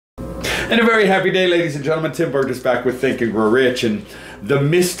And a very happy day, ladies and gentlemen. Tim Burgess back with Think and Grow Rich and the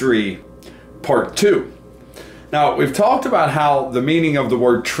Mystery Part 2. Now, we've talked about how the meaning of the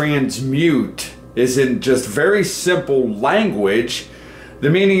word transmute is in just very simple language, the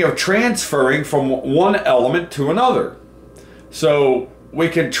meaning of transferring from one element to another. So we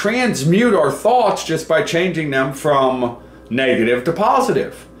can transmute our thoughts just by changing them from negative to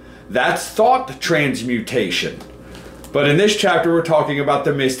positive. That's thought transmutation. But in this chapter, we're talking about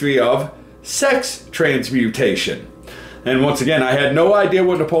the mystery of sex transmutation. And once again, I had no idea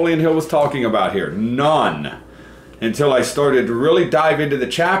what Napoleon Hill was talking about here. None. Until I started to really dive into the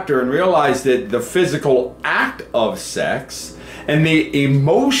chapter and realize that the physical act of sex and the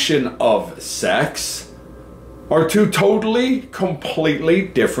emotion of sex are two totally, completely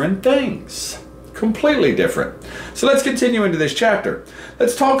different things. Completely different. So let's continue into this chapter.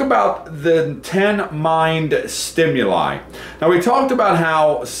 Let's talk about the 10 mind stimuli. Now, we talked about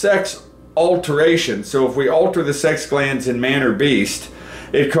how sex alteration, so if we alter the sex glands in man or beast,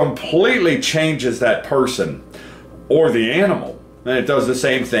 it completely changes that person or the animal. And it does the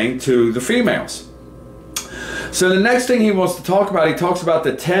same thing to the females. So the next thing he wants to talk about, he talks about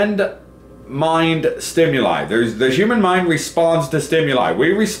the 10 mind stimuli. The human mind responds to stimuli.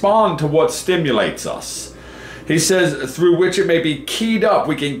 We respond to what stimulates us. He says through which it may be keyed up.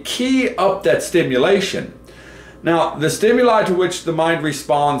 We can key up that stimulation. Now, the stimuli to which the mind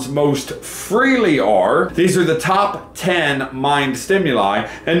responds most freely are, these are the top 10 mind stimuli.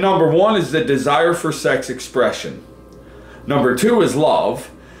 And number 1 is the desire for sex expression. Number 2 is love.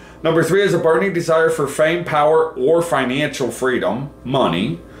 Number 3 is a burning desire for fame, power, or financial freedom,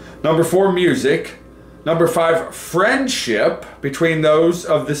 money. Number 4, music. Number 5, friendship between those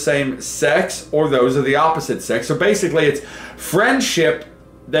of the same sex or those of the opposite sex. So basically it's friendship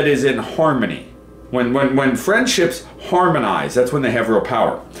that is in harmony. When friendships harmonize, that's when they have real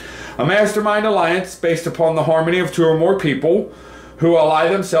power. A mastermind alliance based upon the harmony of 2 or more people who ally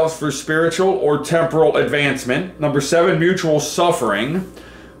themselves for spiritual or temporal advancement. Number 7, mutual suffering.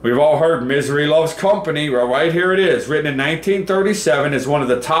 We've all heard misery loves company. Well, right here it is, written in 1937, is one of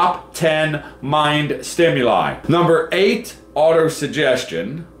the top 10 mind stimuli. Number 8,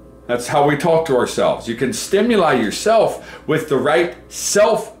 autosuggestion. That's how we talk to ourselves. You can stimulate yourself with the right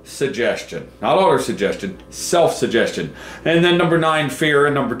self-suggestion. Not autosuggestion, self-suggestion. And then number 9, fear,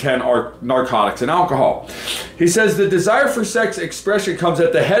 and number 10 are narcotics and alcohol. He says the desire for sex expression comes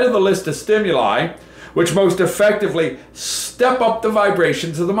at the head of the list of stimuli, which most effectively step up the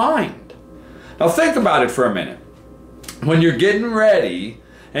vibrations of the mind. Now think about it for a minute. When you're getting ready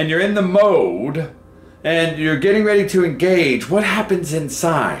and you're in the mode and you're getting ready to engage, what happens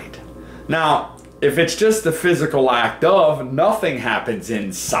inside? Now, if it's just the physical act of, nothing happens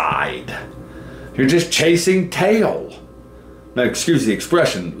inside. You're just chasing tail. Now, excuse the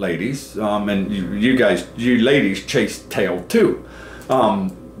expression, ladies, and you guys, you ladies chase tail too.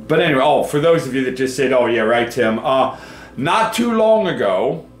 But anyway, for those of you that just said, oh yeah, right, Tim, not too long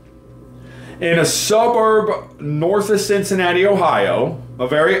ago, in a suburb north of Cincinnati, Ohio, a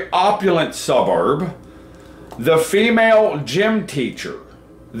very opulent suburb, the female gym teacher,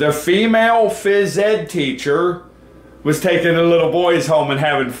 the female phys ed teacher was taking the little boys home and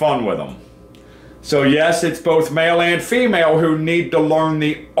having fun with them. So yes, it's both male and female who need to learn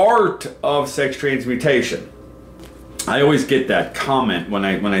the art of sex transmutation. I always get that comment when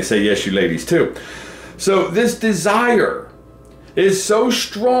I say yes, you ladies too. So this desire is so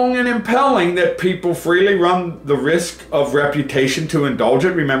strong and impelling that people freely run the risk of reputation to indulge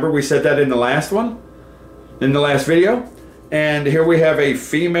it. Remember, we said that in the last one, in the last video. And here we have a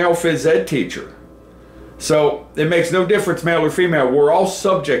female phys ed teacher. So it makes no difference, male or female. We're all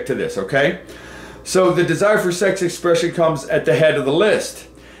subject to this, okay? So the desire for sex expression comes at the head of the list.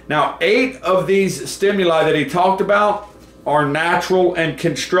 Now, 8 of these stimuli that he talked about are natural and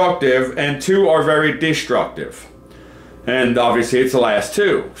constructive, and 2 are very destructive. And obviously it's the last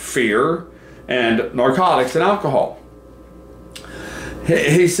 2, fear and narcotics and alcohol.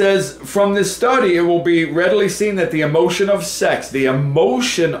 He says, from this study, it will be readily seen that the emotion of sex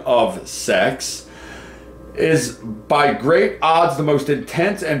is by great odds the most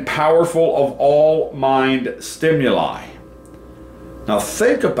intense and powerful of all mind stimuli. Now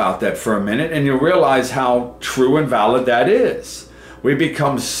think about that for a minute and you'll realize how true and valid that is. We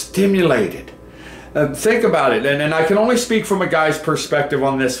become stimulated. Think about it, and I can only speak from a guy's perspective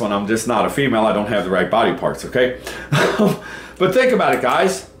on this one. I'm just not a female. I don't have the right body parts, okay? But think about it,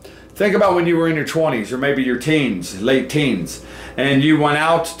 guys. Think about when you were in your 20s or maybe your teens, late teens, and you went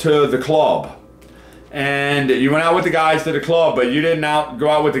out to the club. And you went out with the guys to the club, but you didn't go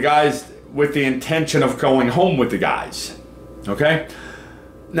out with the guys with the intention of going home with the guys. Okay?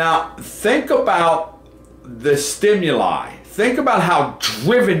 Now, think about the stimuli. Think about how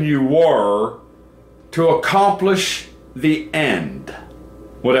driven you were to accomplish the end,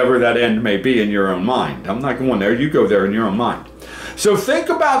 whatever that end may be in your own mind. I'm not going there. You go there in your own mind. So think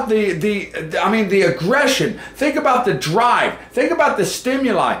about the aggression. Think about the drive. Think about the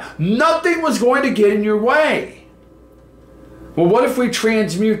stimuli. Nothing was going to get in your way. Well, what if we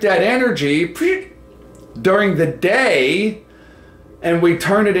transmute that energy during the day and we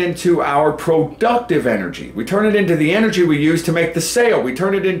turn it into our productive energy? We turn it into the energy we use to make the sale. We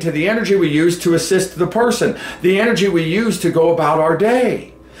turn it into the energy we use to assist the person. The energy we use to go about our day.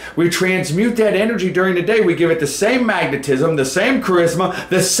 We transmute that energy during the day. We give it the same magnetism, the same charisma,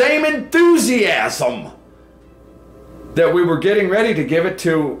 the same enthusiasm that we were getting ready to give it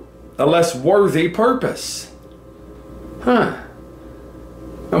to a less worthy purpose.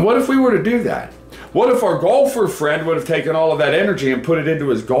 And what if we were to do that? What if our golfer friend would have taken all of that energy and put it into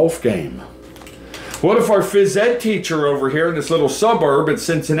his golf game? What if our phys ed teacher over here in this little suburb in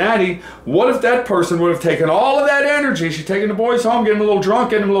Cincinnati, what if that person would have taken all of that energy, she's taking the boys home, getting them a little drunk,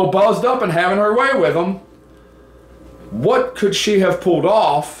 getting them a little buzzed up, and having her way with them? What could she have pulled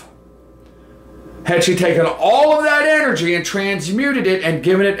off had she taken all of that energy and transmuted it and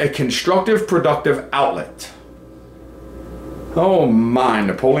given it a constructive, productive outlet? Oh my,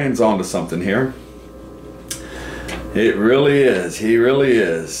 Napoleon's onto something here. It really is. He really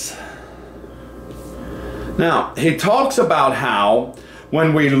is. Now, he talks about how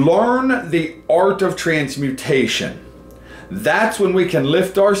when we learn the art of transmutation, that's when we can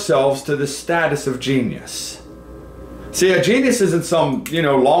lift ourselves to the status of genius. See, a genius isn't some,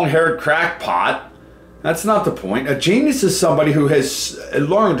 long-haired crackpot. That's not the point. A genius is somebody who has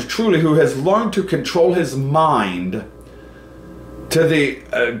learned to control his mind to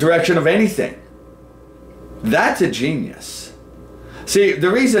the direction of anything. That's a genius. See, the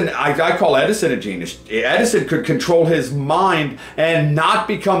reason I call Edison a genius, Edison could control his mind and not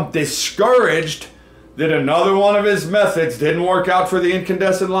become discouraged that another one of his methods didn't work out for the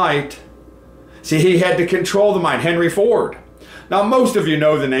incandescent light. See, he had to control the mind. Henry Ford. Now, most of you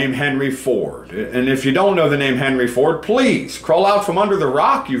know the name Henry Ford. And if you don't know the name Henry Ford, please crawl out from under the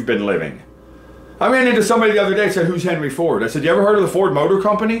rock you've been living. I ran into somebody the other day and said, "Who's Henry Ford?" I said, "You ever heard of the Ford Motor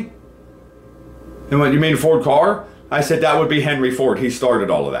Company?" And what, you mean Ford car? I said, that would be Henry Ford. He started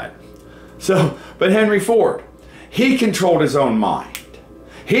all of that. So, but Henry Ford, he controlled his own mind.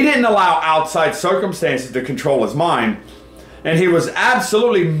 He didn't allow outside circumstances to control his mind. And he was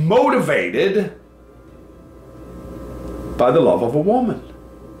absolutely motivated by the love of a woman.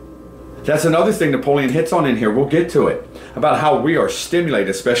 That's another thing Napoleon hits on in here. We'll get to it. About how we are stimulated,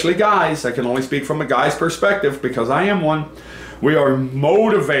 especially guys. I can only speak from a guy's perspective because I am one. We are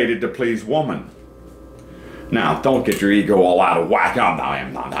motivated to please woman. Now, don't get your ego all out of whack.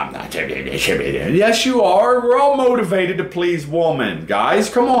 I'm not. Yes, you are. We're all motivated to please woman. Guys,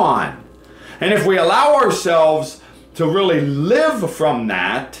 come on. And if we allow ourselves to really live from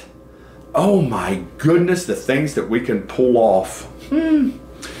that, oh my goodness, the things that we can pull off.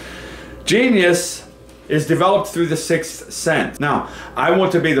 Genius is developed through the sixth sense. Now, I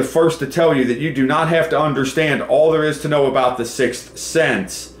want to be the first to tell you that you do not have to understand all there is to know about the sixth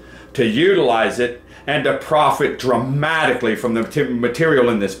sense to utilize it and to profit dramatically from the material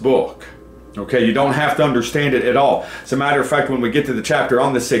in this book. Okay, you don't have to understand it at all. As a matter of fact, when we get to the chapter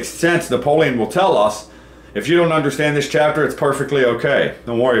on the sixth sense, Napoleon will tell us, if you don't understand this chapter, it's perfectly okay.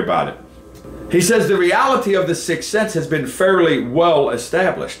 Don't worry about it. He says the reality of the sixth sense has been fairly well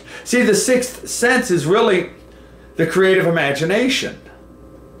established. See, the sixth sense is really the creative imagination.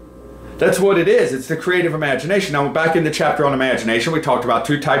 That's what it is. It's the creative imagination. Now, back in the chapter on imagination, we talked about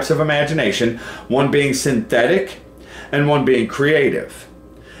two types of imagination, one being synthetic and one being creative.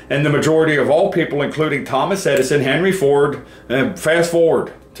 And the majority of all people, including Thomas Edison, Henry Ford, and fast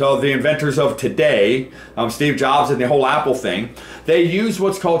forward to the inventors of today, Steve Jobs and the whole Apple thing, they use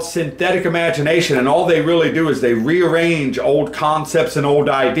what's called synthetic imagination, and all they really do is they rearrange old concepts and old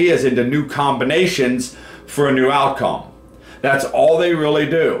ideas into new combinations for a new outcome. That's all they really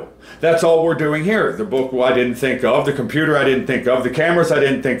do. That's all we're doing here. The book I didn't think of, the computer I didn't think of, the cameras I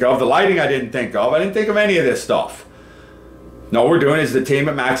didn't think of, the lighting I didn't think of. I didn't think of any of this stuff. No, what we're doing is the team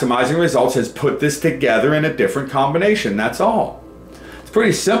at Maximizing Results has put this together in a different combination. That's all. It's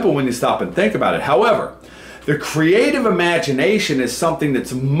pretty simple when you stop and think about it. However, the creative imagination is something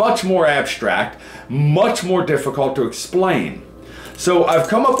that's much more abstract, much more difficult to explain. So I've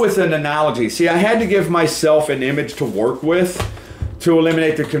come up with an analogy. See, I had to give myself an image to work with to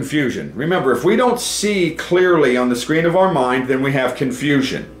eliminate the confusion. Remember, if we don't see clearly on the screen of our mind, then we have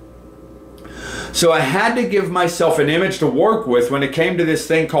confusion. So I had to give myself an image to work with when it came to this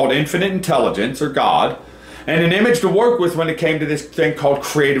thing called infinite intelligence or God, and an image to work with when it came to this thing called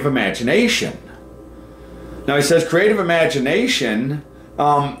creative imagination. Now he says creative imagination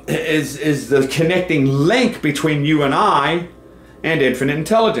is the connecting link between you and I and infinite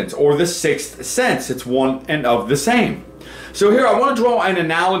intelligence, or the sixth sense. It's one and of the same. So here I want to draw an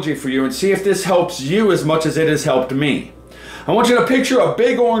analogy for you and see if this helps you as much as it has helped me. I want you to picture a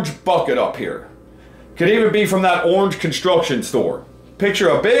big orange bucket up here. Could even be from that orange construction store. Picture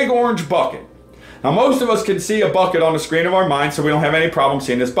a big orange bucket. Now most of us can see a bucket on the screen of our mind, so we don't have any problem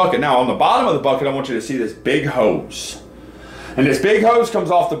seeing this bucket. Now on the bottom of the bucket, I want you to see this big hose. And this big hose comes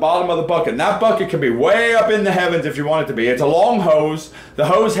off the bottom of the bucket. And that bucket can be way up in the heavens if you want it to be. It's a long hose. The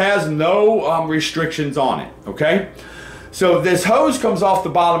hose has no restrictions on it, okay? So this hose comes off the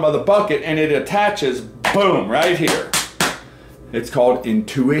bottom of the bucket and it attaches, boom, right here. It's called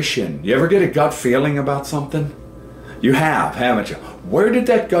intuition. You ever get a gut feeling about something? You have, haven't you? Where did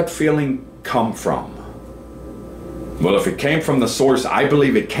that gut feeling come from? Well, if it came from the source I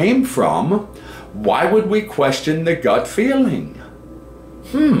believe it came from, why would we question the gut feeling?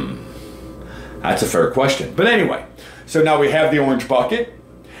 That's a fair question. But anyway, so now we have the orange bucket,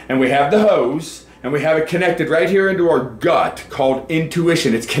 and we have the hose, and we have it connected right here into our gut called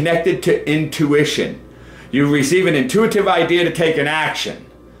intuition. It's connected to intuition. You receive an intuitive idea to take an action.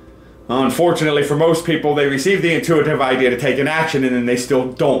 Unfortunately for most people, they receive the intuitive idea to take an action and then they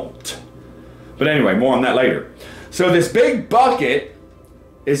still don't. But anyway, more on that later. So this big bucket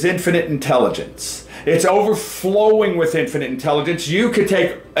is infinite intelligence. It's overflowing with infinite intelligence. You could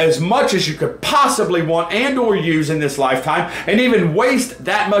take as much as you could possibly want and or use in this lifetime and even waste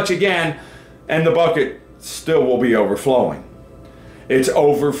that much again, and the bucket still will be overflowing. It's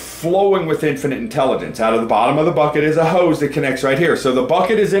overflowing with infinite intelligence. Out of the bottom of the bucket is a hose that connects right here. So the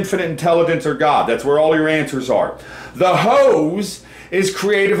bucket is infinite intelligence or God. That's where all your answers are. The hose is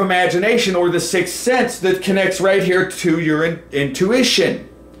creative imagination or the sixth sense that connects right here to your intuition.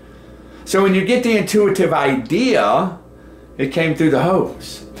 So when you get the intuitive idea, it came through the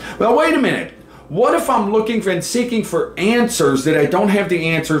hose. Well, wait a minute. What if I'm looking for and seeking for answers that I don't have the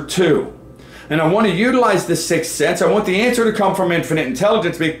answer to? And I want to utilize the sixth sense. I want the answer to come from infinite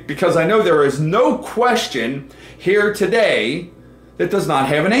intelligence because I know there is no question here today that does not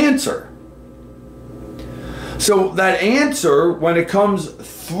have an answer. So that answer, when it comes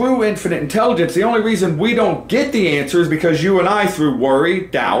through infinite intelligence, the only reason we don't get the answer is because you and I, through worry,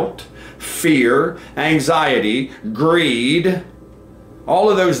 doubt, fear, anxiety, greed,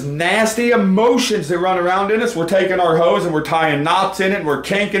 all of those nasty emotions that run around in us, we're taking our hose and we're tying knots in it and we're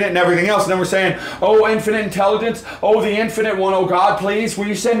kinking it and everything else. And then we're saying, oh, infinite intelligence, oh, the infinite one, oh God, please, will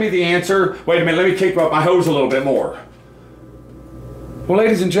you send me the answer? Wait a minute, let me kick up my hose a little bit more. Well,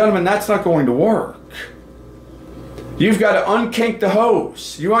 ladies and gentlemen, that's not going to work. You've got to unkink the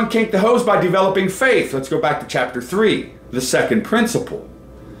hose. You unkink the hose by developing faith. Let's go back to chapter 3, the second principle.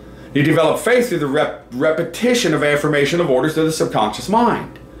 You develop faith through the repetition of affirmation of orders to the subconscious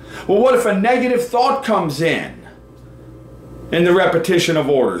mind. Well, what if a negative thought comes in the repetition of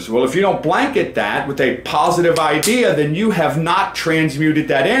orders? Well, if you don't blanket that with a positive idea, then you have not transmuted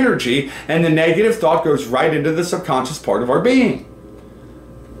that energy, and the negative thought goes right into the subconscious part of our being.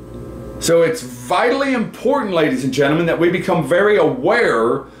 So it's vitally important, ladies and gentlemen, that we become very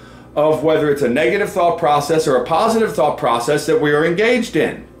aware of whether it's a negative thought process or a positive thought process that we are engaged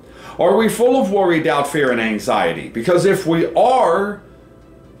in. Are we full of worry, doubt, fear, and anxiety? Because if we are,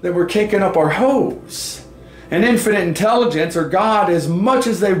 then we're kicking up our hose. And infinite intelligence, or God, as much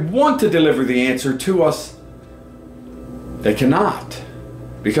as they want to deliver the answer to us, they cannot.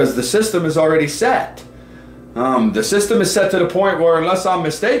 Because the system is already set. The system is set to the point where, unless I'm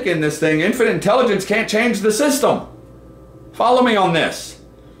mistaken, this thing, infinite intelligence can't change the system. Follow me on this.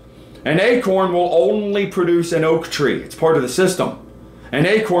 An acorn will only produce an oak tree. It's part of the system. An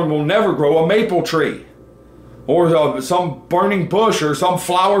acorn will never grow a maple tree or some burning bush or some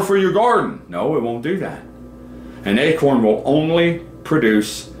flower for your garden. No, it won't do that. An acorn will only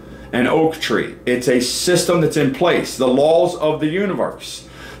produce an oak tree. It's a system that's in place, the laws of the universe.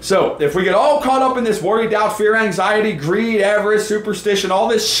 So if we get all caught up in this worry, doubt, fear, anxiety, greed, avarice, superstition, all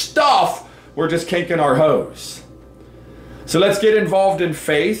this stuff, we're just kinking our hose. So let's get involved in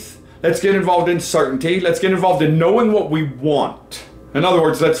faith. Let's get involved in certainty. Let's get involved in knowing what we want. In other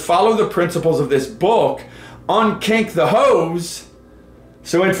words, let's follow the principles of this book, unkink the hose,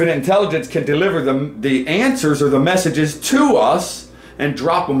 so infinite intelligence can deliver the answers or the messages to us and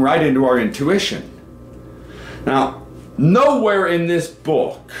drop them right into our intuition. Now, nowhere in this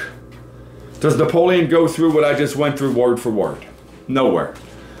book does Napoleon go through what I just went through word for word. Nowhere.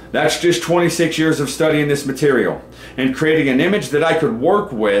 That's just 26 years of studying this material and creating an image that I could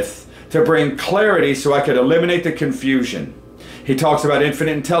work with to bring clarity so I could eliminate the confusion. He talks about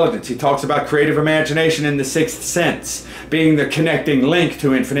infinite intelligence. He talks about creative imagination in the sixth sense, being the connecting link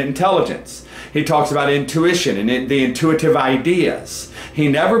to infinite intelligence. He talks about intuition and the intuitive ideas. He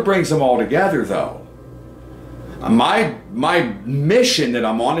never brings them all together, though. My mission that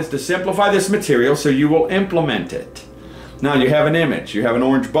I'm on is to simplify this material so you will implement it. Now you have an image. You have an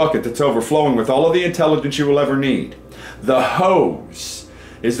orange bucket that's overflowing with all of the intelligence you will ever need. The hose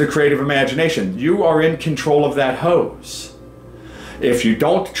is the creative imagination. You are in control of that hose. If you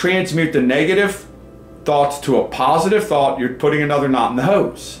don't transmute the negative thoughts to a positive thought, you're putting another knot in the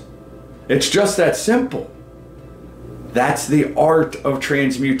hose. It's just that simple. That's the art of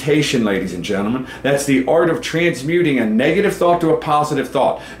transmutation, ladies and gentlemen. That's the art of transmuting a negative thought to a positive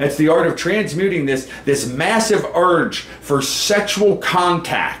thought. That's the art of transmuting this massive urge for sexual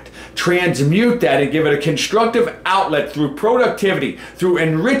contact. Transmute that and give it a constructive outlet through productivity, through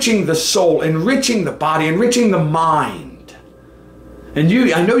enriching the soul, enriching the body, enriching the mind. And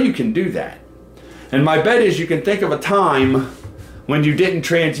I know you can do that. And my bet is you can think of a time when you didn't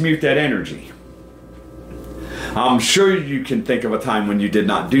transmute that energy. I'm sure you can think of a time when you did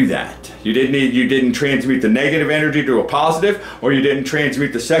not do that. You didn't transmute the negative energy to a positive, or you didn't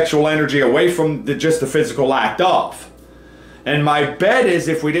transmute the sexual energy away from just the physical act of. And my bet is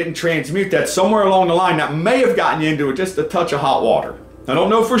if we didn't transmute that, somewhere along the line, that may have gotten you into just a touch of hot water. I don't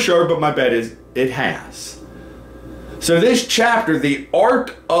know for sure, but my bet is it has. So this chapter, the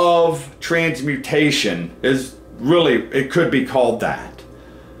art of transmutation, is really, it could be called that.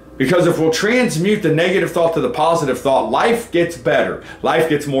 Because if we'll transmute the negative thought to the positive thought, life gets better. Life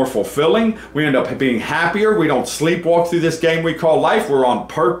gets more fulfilling. We end up being happier. We don't sleepwalk through this game we call life. We're on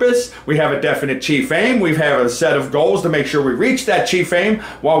purpose. We have a definite chief aim. We have a set of goals to make sure we reach that chief aim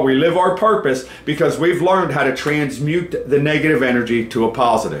while we live our purpose, because we've learned how to transmute the negative energy to a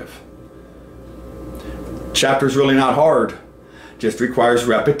positive. Chapter's really not hard. Just requires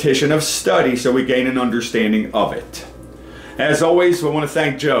repetition of study so we gain an understanding of it. As always, I want to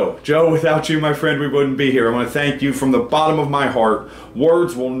thank Joe. Joe, without you, my friend, we wouldn't be here. I want to thank you from the bottom of my heart.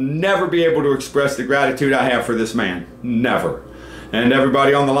 Words will never be able to express the gratitude I have for this man. Never. And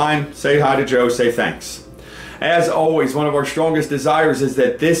everybody on the line, say hi to Joe. Say thanks. As always, one of our strongest desires is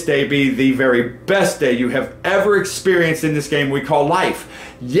that this day be the very best day you have ever experienced in this game we call life.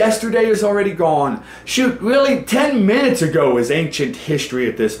 Yesterday is already gone. Shoot, really, 10 minutes ago is ancient history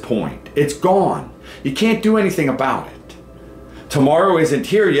at this point. It's gone. You can't do anything about it. Tomorrow isn't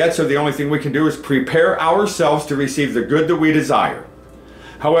here yet, so the only thing we can do is prepare ourselves to receive the good that we desire.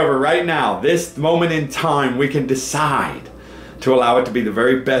 However, right now, this moment in time, we can decide to allow it to be the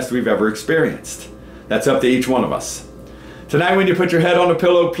very best we've ever experienced. That's up to each one of us. Tonight, when you put your head on a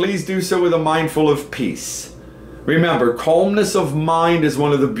pillow, please do so with a mind full of peace. Remember, calmness of mind is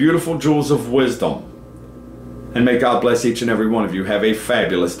one of the beautiful jewels of wisdom. And may God bless each and every one of you. Have a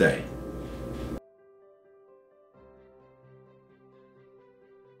fabulous day.